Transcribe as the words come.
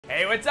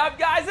Hey, what's up,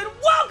 guys, and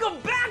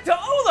welcome back to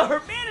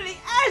OhTheHermanity.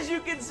 As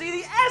you can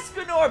see, the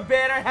Escanor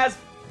banner has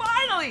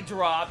finally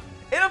dropped,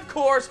 and of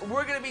course,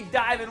 we're going to be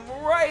diving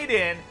right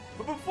in.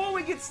 But before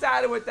we get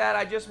started with that,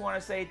 I just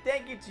want to say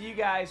thank you to you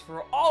guys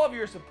for all of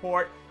your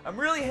support. I'm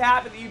really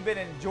happy that you've been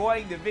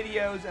enjoying the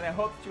videos, and I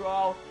hope that you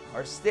all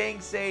are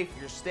staying safe,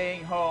 you're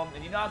staying home,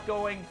 and you're not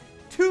going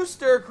too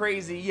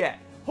stir-crazy yet.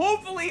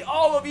 Hopefully,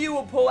 all of you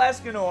will pull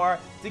Escanor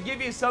to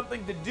give you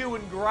something to do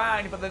and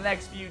grind for the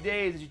next few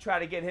days as you try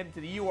to get him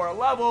to the UR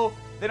level.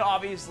 Then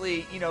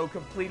obviously, you know,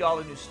 complete all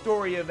the new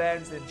story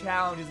events and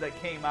challenges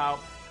that came out.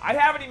 I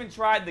haven't even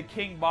tried the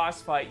King boss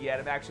fight yet.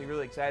 I'm actually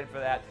really excited for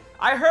that.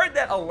 I heard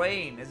that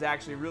Elaine is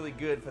actually really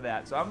good for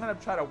that, so I'm going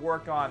to try to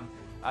work on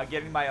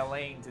getting my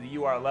Elaine to the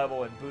UR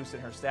level and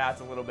boosting her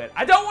stats a little bit.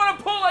 I don't want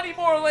to pull any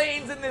more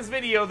Elaines in this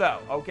video, though.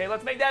 Okay,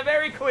 let's make that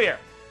very clear.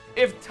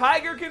 If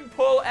Tiger can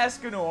pull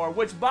Escanor,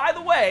 which, by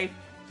the way,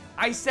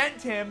 I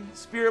sent him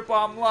Spirit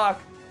Bomb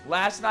luck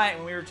last night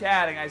when we were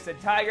chatting. I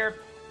said, Tiger,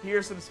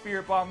 here's some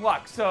Spirit Bomb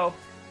luck. So,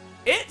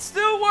 it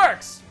still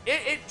works.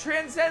 It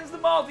transcends the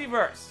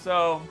multiverse.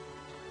 So,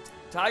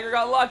 Tiger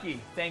got lucky,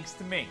 thanks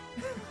to me.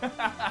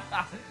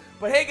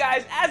 But hey,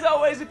 guys, as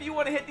always, if you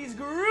want to hit these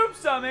group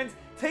summons,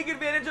 take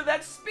advantage of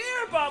that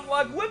Spirit Bomb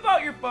luck. Whip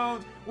out your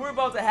phones. We're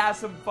about to have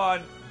some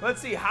fun. Let's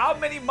see how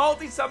many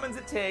multi-summons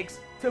it takes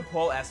to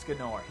pull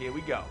Escanor. Here we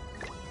go.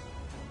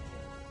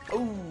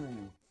 Ooh.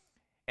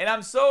 And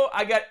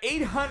I got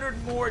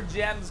 800 more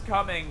gems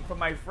coming from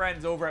my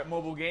friends over at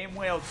Mobile Game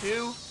Whale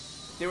 2.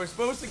 They were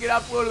supposed to get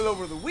uploaded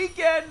over the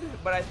weekend,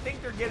 but I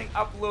think they're getting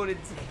uploaded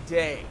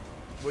today,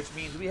 which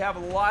means we have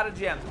a lot of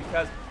gems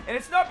and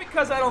it's not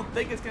because I don't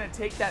think it's going to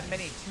take that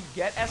many to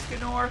get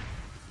Escanor.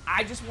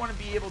 I just want to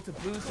be able to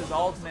boost his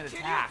ultimate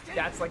attack.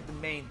 That's like the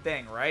main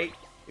thing, right?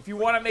 If you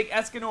want to make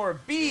Escanor a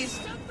beast,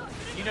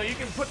 you know, you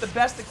can put the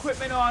best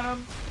equipment on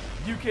him,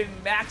 you can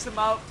max him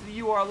out to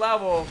the UR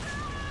level,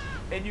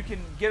 and you can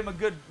get him a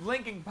good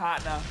linking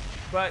partner,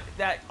 but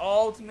that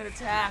ultimate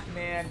attack,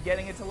 man,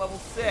 getting it to level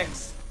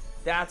 6,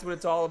 that's what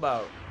it's all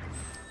about.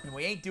 And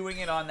we ain't doing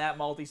it on that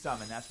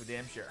multi-summon, that's for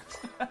damn sure.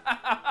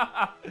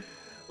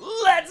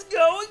 Let's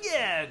go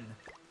again!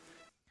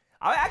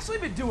 I've actually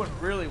been doing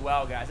really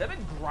well, guys. I've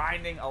been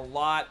grinding a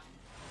lot.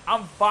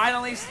 I'm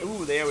finally...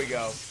 Ooh, there we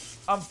go.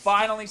 I'm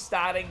finally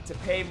starting to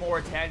pay more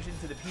attention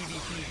to the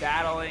PvP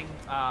battling.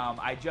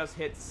 I just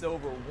hit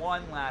Silver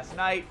 1 last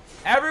night.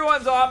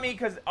 Everyone's on me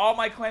because all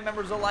my clan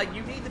members are like,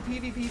 you need the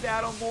PvP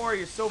battle more.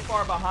 You're so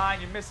far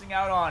behind. You're missing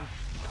out on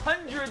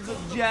hundreds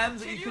of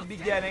gems that you could be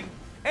getting.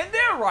 And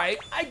they're right.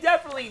 I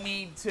definitely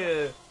need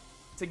to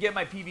get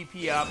my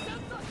PvP up.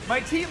 My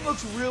team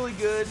looks really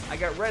good. I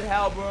got Red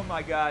Halbrum.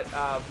 I got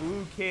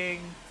Blue King.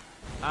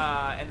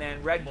 And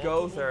then Red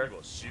Gother.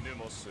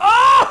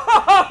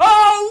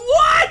 Oh,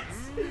 what?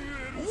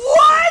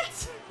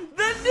 What?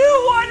 The new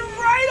one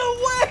right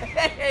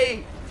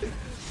away!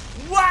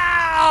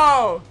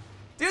 Wow!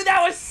 Dude,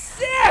 that was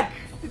sick!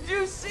 Did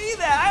you see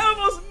that? I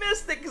almost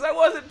missed it because I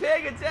wasn't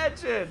paying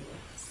attention.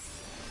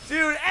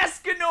 Dude,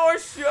 Escanor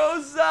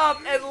shows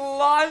up and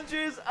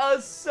launches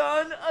a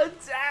sun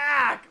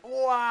attack.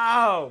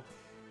 Wow.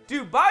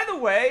 Dude, by the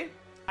way,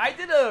 I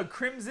did a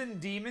Crimson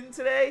Demon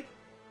today,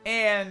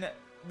 and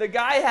the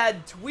guy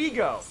had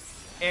Twigo,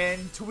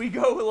 and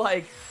Twigo,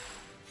 like,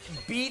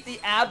 beat the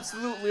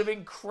absolute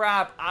living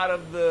crap out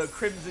of the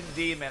Crimson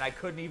Demon. I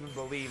couldn't even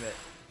believe it.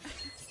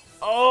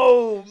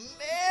 Oh,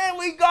 man,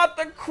 we got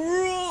the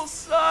Cruel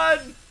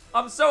Sun.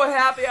 I'm so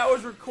happy I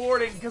was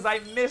recording because I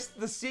missed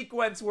the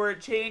sequence where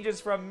it changes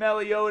from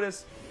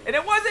Meliodas. And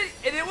it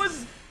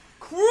was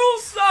Cruel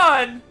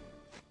Sun.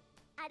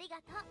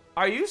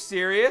 Are you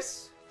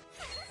serious?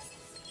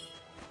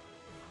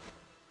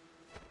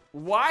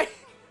 Why?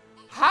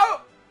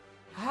 How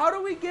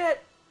do we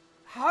get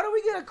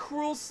a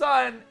Cruel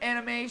Sun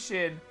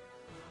animation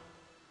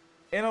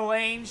and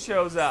Elaine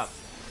shows up?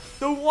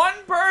 The one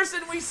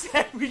person we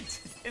said we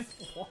didn't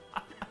want.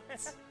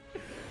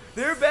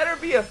 There better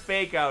be a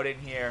fake out in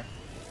here.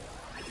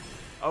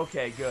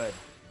 Okay, good.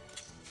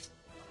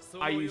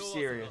 Are you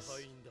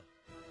serious?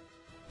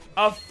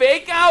 A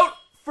fake out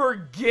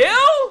for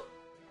Gil?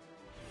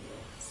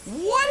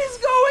 What is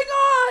going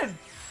on?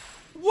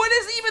 What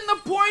is even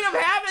the point of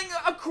having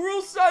a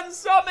Cruel Sun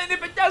summon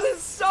if it doesn't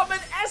summon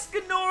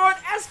Escanor on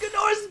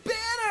Escanor's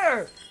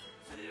banner?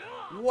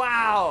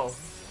 Wow.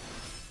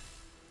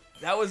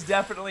 That was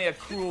definitely a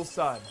Cruel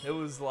Sun. It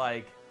was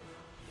like,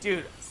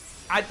 dude,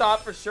 I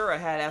thought for sure I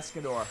had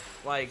Escanor.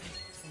 Like,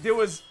 there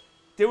was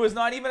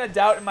not even a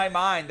doubt in my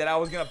mind that I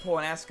was going to pull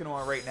an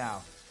Escanor right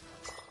now.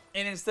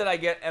 And instead I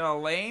get an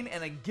Elaine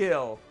and a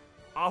Gil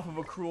off of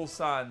a Cruel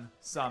Sun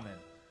summon.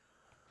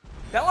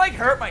 That, like,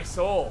 hurt my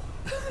soul.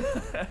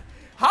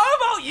 How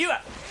about you?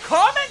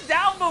 Comment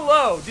down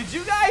below. Did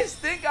you guys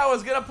think I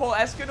was going to pull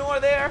Escanor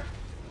there?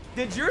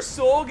 Did your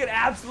soul get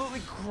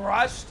absolutely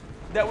crushed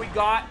that we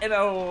got an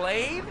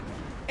Elaine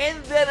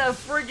and then a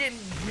friggin'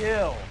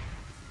 Gil?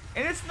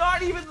 And it's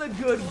not even the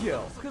good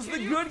Gil, because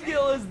the good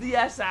Gil is the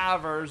SR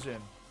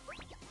version.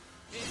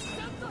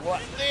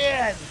 What?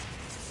 Man!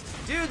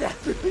 Dude, that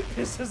really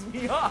pisses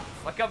me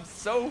off. Like, I'm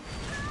so...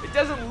 It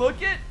doesn't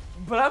look it,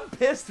 but I'm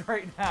pissed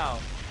right now.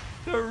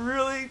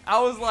 I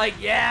was like,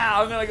 yeah,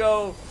 I'm gonna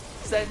go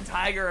send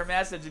Tiger a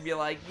message and be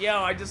like,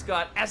 yo, I just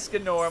got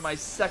Escanor, my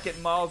second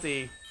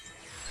multi.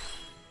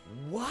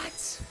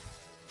 What?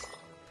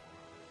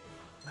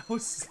 That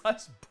was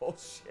such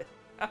bullshit.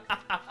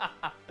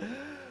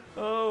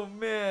 Oh,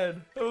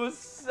 man. It was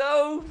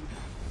so...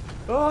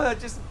 Oh, that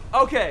just...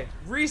 Okay,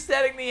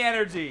 resetting the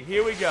energy.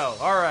 Here we go.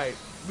 All right.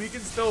 We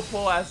can still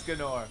pull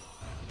Escanor.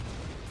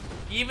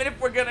 Even if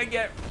we're gonna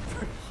get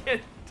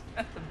freaking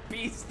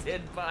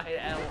beasted by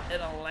in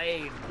a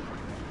lane.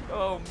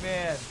 Oh,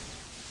 man.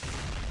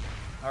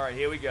 All right,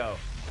 here we go.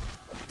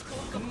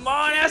 Come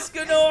on,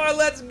 Escanor.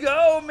 Let's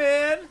go,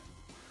 man.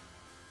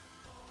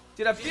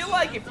 Dude, I feel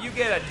like if you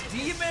get a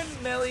Demon,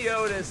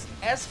 Meliodas,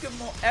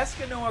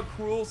 Escanor,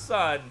 Cruel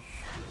Sun,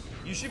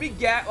 you should be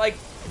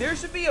there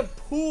should be a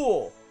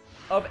pool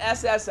of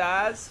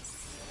SSIs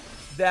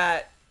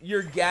that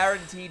you're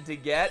guaranteed to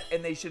get,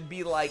 and they should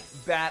be like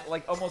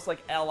almost like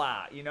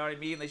LA, you know what I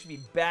mean? They should be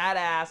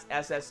badass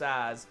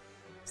SSIs.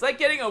 It's like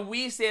getting a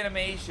Whis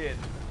animation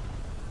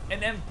and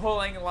then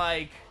pulling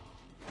like,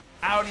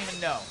 I don't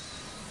even know.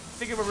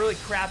 Think of a really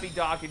crappy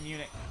Dokkan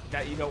unit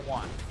that you don't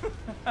want.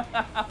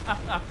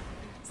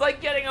 It's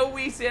like getting a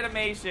Whis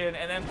animation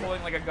and then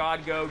pulling like a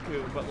God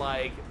Goku, but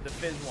like the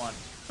Fizz one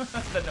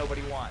that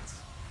nobody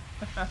wants.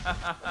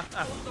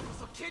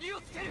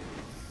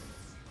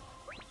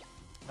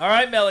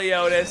 Alright,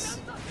 Meliodas.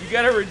 You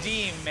gotta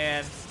redeem,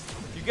 man.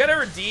 You gotta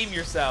redeem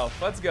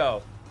yourself. Let's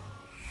go.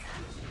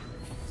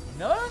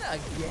 None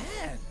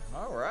again.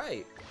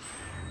 Alright.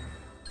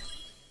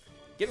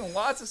 Getting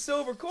lots of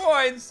silver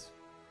coins.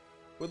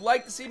 Would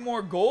like to see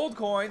more gold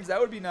coins. That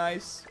would be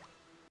nice.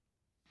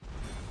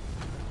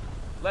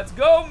 Let's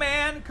go,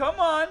 man. Come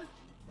on.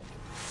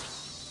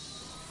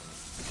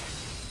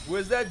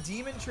 Where's that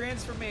demon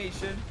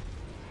transformation?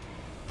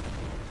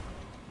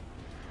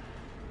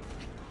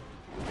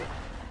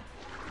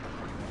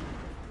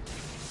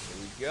 Here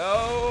we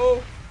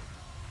go.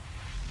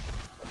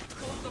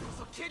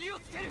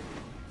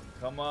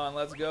 Come on,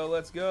 let's go,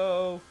 let's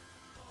go.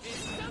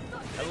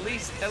 At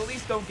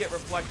least don't get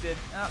reflected.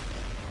 Oh,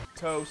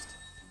 toast.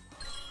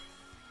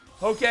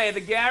 Okay, the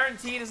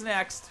guaranteed is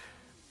next.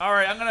 All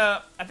right,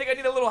 I think I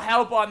need a little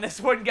help on this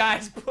one,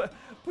 guys.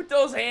 Put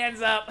those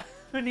hands up.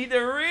 I need to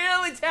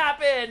really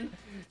tap in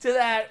to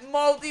that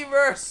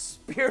multiverse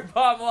Spirit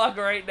Bomb luck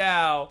right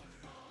now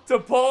to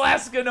pull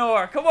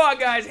Escanor. Come on,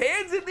 guys,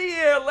 hands in the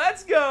air.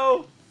 Let's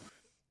go.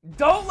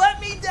 Don't let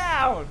me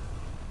down.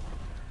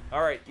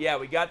 All right, yeah,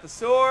 we got the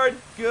sword.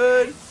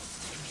 Good.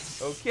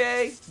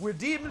 Okay, we're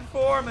demon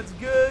form. It's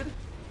good.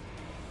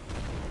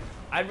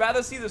 I'd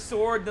rather see the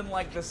sword than,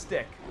 like, the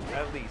stick,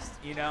 at least,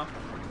 you know?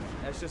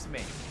 That's just me.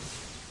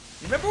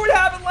 Remember what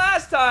happened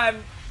last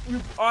time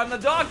on the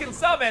Dokkan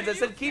Summons? I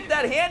said, keep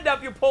that hand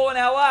up, you're pulling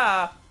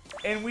LA.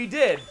 And we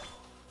did.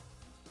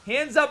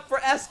 Hands up for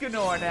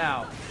Escanor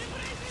now.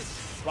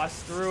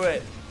 Bust through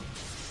it.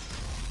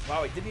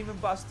 Wow, he didn't even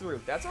bust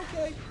through. That's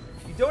okay.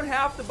 You don't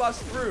have to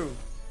bust through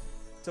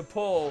to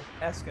pull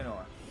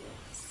Escanor.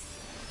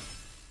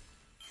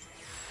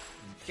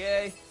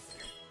 Okay.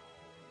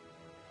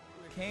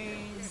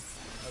 Kane,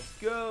 let's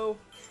go.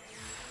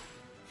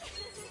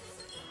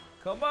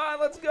 Come on,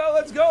 let's go,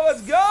 let's go,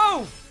 let's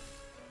go!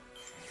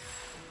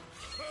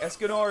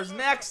 Escanor is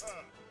next.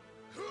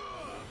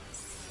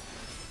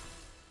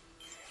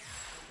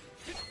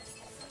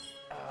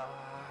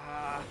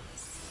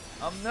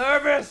 I'm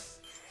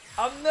nervous.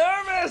 I'm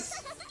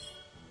nervous.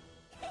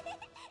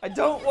 I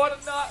don't want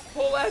to not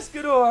pull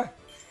Escanor.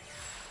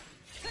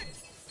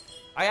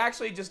 I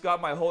actually just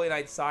got my Holy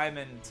Knight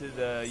Simon to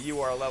the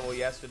UR level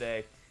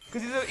yesterday.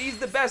 Because he's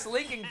the best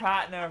linking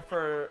partner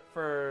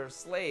for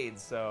Slade,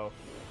 so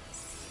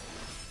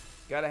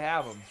gotta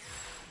have him.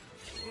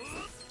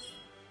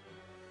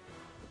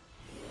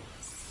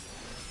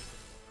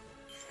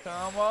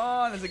 Come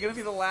on, is it gonna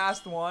be the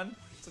last one?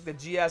 It's like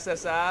the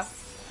GSSI.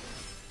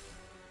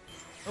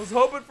 I was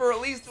hoping for at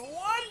least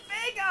one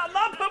fake out. I'm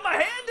not putting my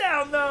hand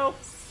down though.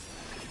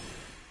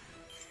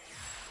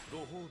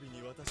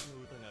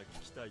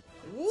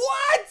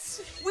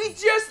 What? We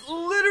just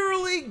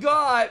literally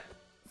got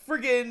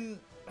friggin'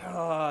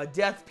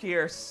 Death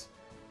Pierce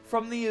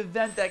from the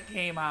event that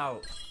came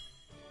out.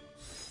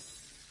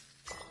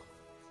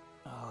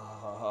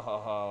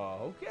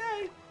 Oh,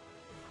 okay.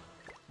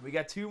 We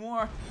got two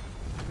more.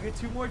 We got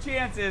two more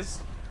chances.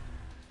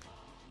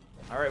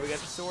 All right, we got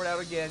the sword out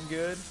again.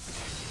 Good.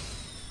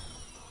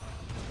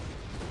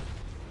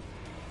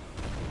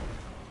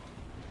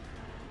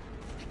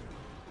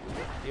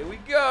 Here we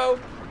go.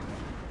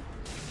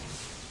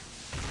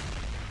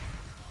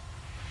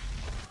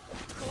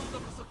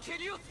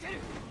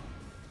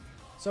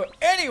 So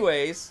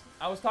anyways,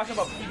 I was talking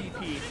about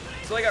PvP.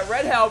 So I got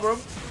Red Halberd,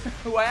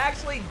 who I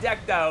actually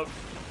decked out.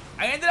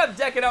 I ended up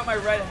decking out my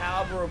Red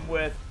Halberd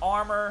with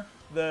armor,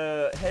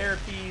 the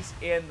hairpiece,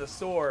 and the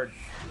sword.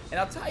 And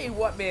I'll tell you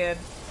what, man,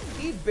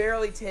 he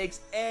barely takes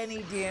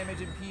any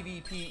damage in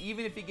PvP,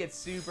 even if he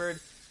gets supered.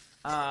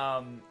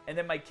 And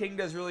then my king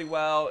does really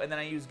well, and then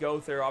I use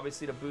Gother,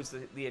 obviously, to boost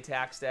the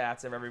attack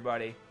stats of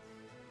everybody.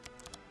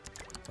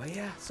 But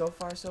yeah, so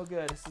far so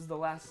good. This is the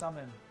last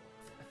summon.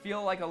 I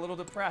feel like a little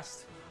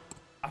depressed.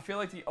 I feel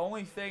like the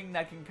only thing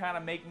that can kind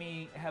of make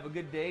me have a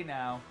good day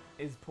now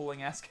is pulling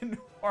Escanor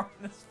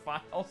in this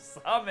final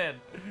summon.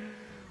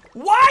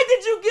 Why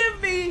did you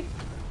give me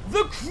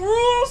the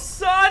Cruel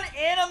Sun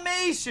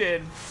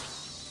animation,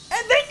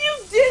 and then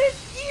you didn't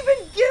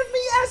even give me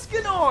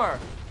Escanor?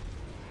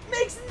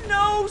 Makes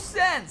no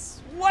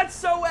sense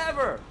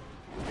whatsoever.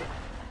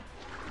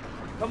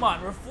 Come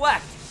on,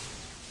 reflect.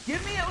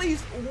 Give me at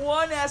least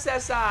one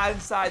SSI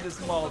inside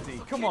this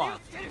multi. Come on.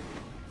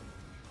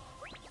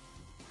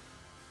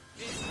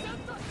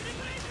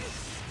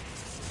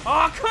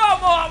 Oh,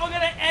 come on. We're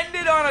going to end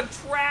it on a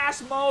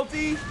trash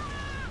multi.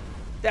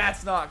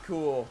 That's not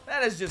cool.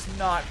 That is just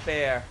not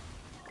fair.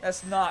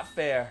 That's not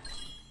fair.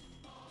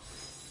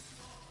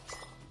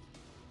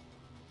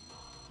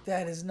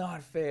 That is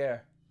not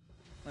fair.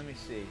 Let me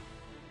see.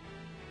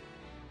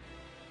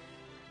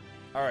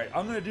 Alright,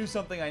 I'm going to do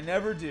something I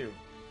never do.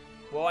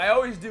 Well, I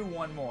always do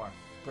one more.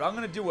 But I'm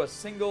going to do a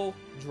single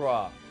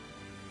draw.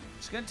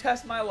 Just going to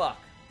test my luck.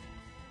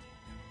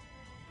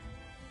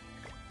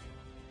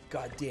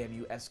 God damn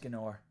you,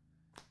 Escanor.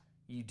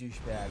 You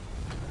douchebag.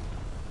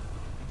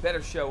 You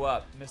better show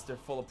up, Mr.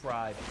 Full of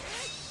Pride.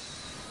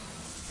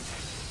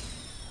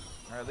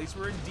 Alright, at least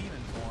we're in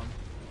demon form.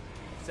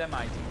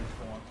 Semi-demon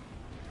form.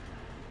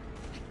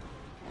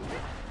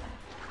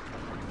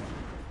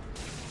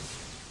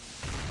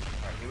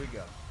 Alright, here we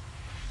go.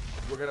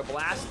 We're gonna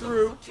blast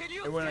through,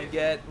 and we're gonna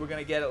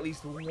get at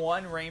least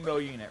one rainbow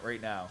unit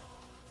right now.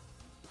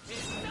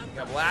 We're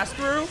gonna blast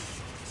through.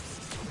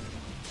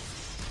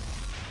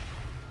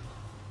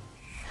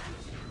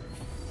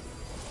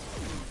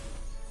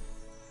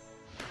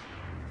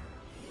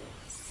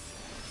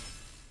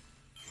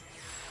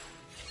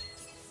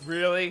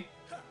 Really?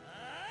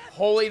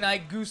 Holy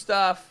Knight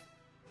Gustav.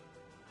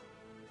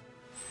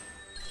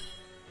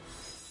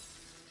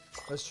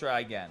 Let's try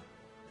again.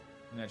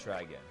 I'm gonna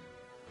try again.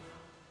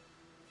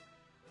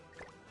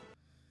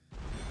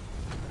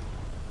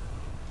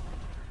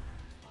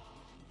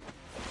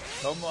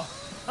 Come on.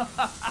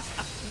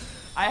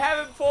 I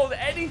haven't pulled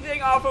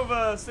anything off of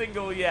a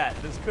single yet.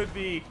 This could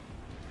be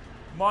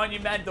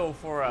monumental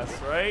for us,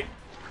 right?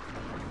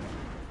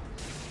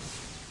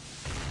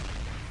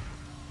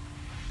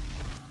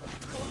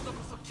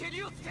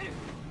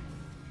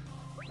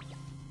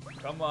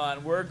 Come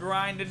on, we're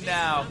grinding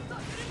now.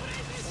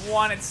 I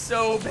want it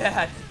so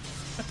bad.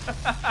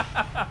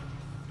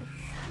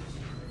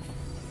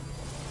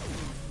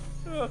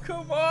 Oh,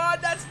 come on,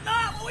 that's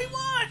not what we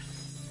want.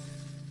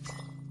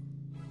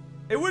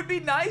 It would be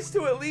nice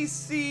to at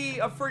least see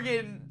a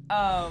friggin'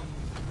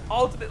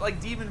 ultimate,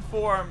 like, demon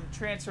form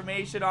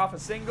transformation off a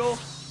single.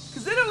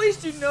 Because then at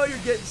least you know you're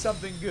getting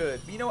something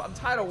good. But you know what? I'm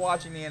tired of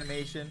watching the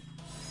animation.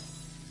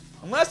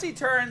 Unless he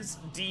turns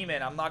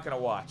demon, I'm not going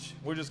to watch.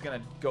 We're just going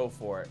to go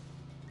for it.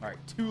 All right,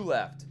 2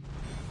 left.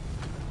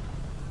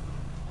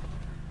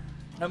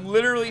 I'm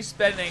literally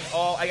spending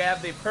all... I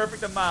have the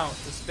perfect amount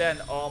to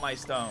spend all my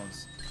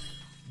stones.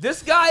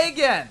 This guy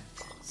again.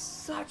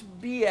 Such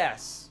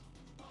BS.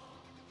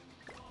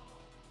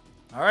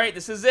 All right,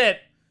 this is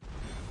it.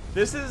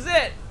 This is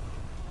it.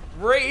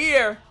 Right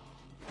here.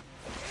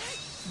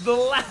 The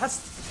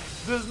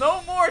last. There's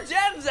no more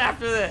gems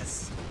after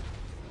this.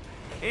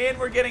 And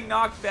we're getting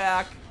knocked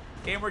back.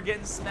 And we're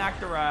getting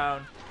smacked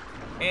around.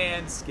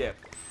 And skip.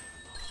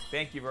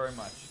 Thank you very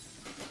much.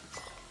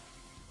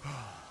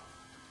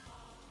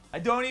 I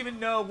don't even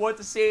know what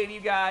to say to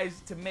you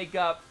guys to make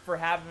up for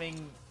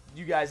having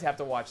you guys have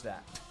to watch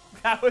that.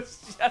 That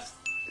was just...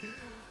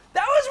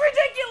 That was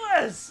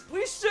ridiculous!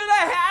 We should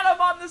have had him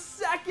on the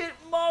second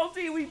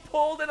multi. We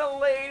pulled in a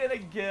lane and a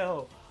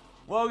gill.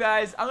 Well,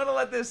 guys, I'm going to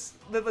let this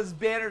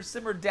banner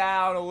simmer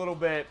down a little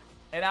bit,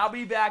 and I'll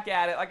be back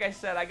at it. Like I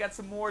said, I got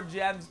some more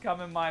gems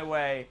coming my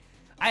way.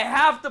 I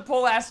have to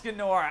pull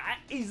Escanor.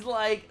 He's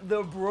like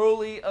the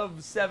Broly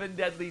of 7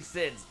 Deadly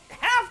Sins.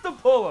 Have to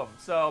pull him.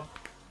 So,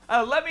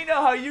 let me know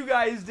how you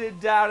guys did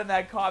down in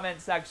that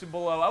comment section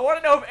below. I want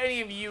to know if any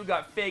of you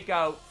got fake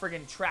out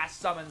friggin' trash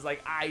summons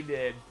like I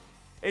did.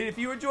 And if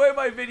you enjoyed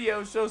my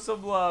video, show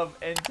some love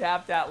and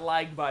tap that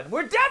like button.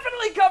 We're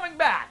definitely coming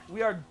back.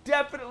 We are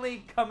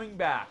definitely coming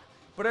back.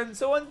 But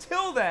so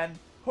until then,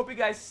 hope you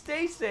guys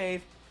stay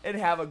safe and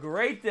have a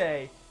great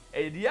day.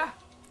 And yeah,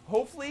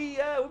 hopefully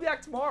we'll be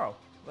back tomorrow.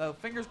 Well,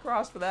 fingers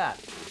crossed for that.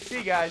 See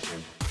you guys.